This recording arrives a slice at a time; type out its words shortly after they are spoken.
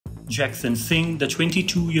Jackson Singh, the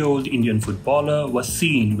 22-year-old Indian footballer, was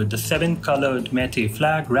seen with the 7-colored Meitei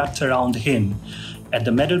flag wrapped around him at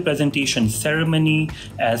the medal presentation ceremony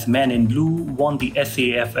as Men in Blue won the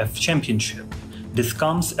SAFF championship. This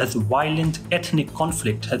comes as violent ethnic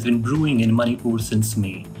conflict has been brewing in Manipur since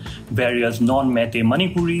May. Various non-Meitei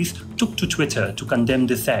Manipuris took to Twitter to condemn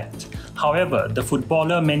this act. However, the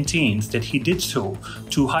footballer maintains that he did so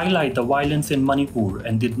to highlight the violence in Manipur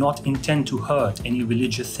and did not intend to hurt any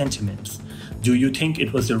religious sentiments. Do you think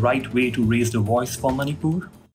it was the right way to raise the voice for Manipur?